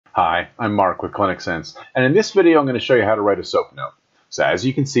Hi, I'm Mark with ClinicSense, and in this video I'm going to show you how to write a SOAP note. So as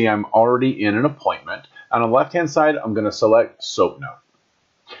you can see, I'm already in an appointment, and on the left-hand side I'm going to select SOAP note.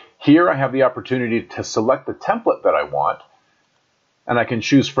 Here I have the opportunity to select the template that I want, and I can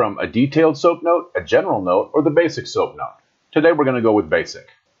choose from a detailed SOAP note, a general note, or the basic SOAP note. Today we're going to go with basic.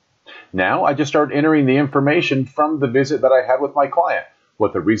 Now I just start entering the information from the visit that I had with my client,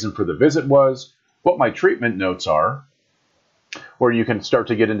 what the reason for the visit was, what my treatment notes are, where you can start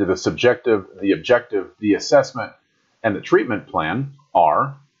to get into the subjective, the objective, the assessment, and the treatment plan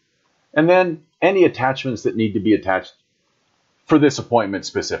are, and then any attachments that need to be attached for this appointment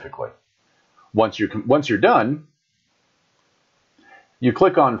specifically. Once you're done, you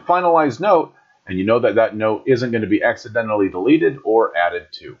click on Finalize Note, and you know that that note isn't going to be accidentally deleted or added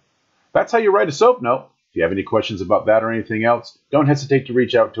to. That's how you write a SOAP note. If you have any questions about that or anything else, don't hesitate to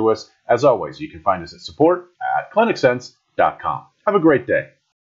reach out to us. As always, you can find us at support@clinicsense.com. Have a great day.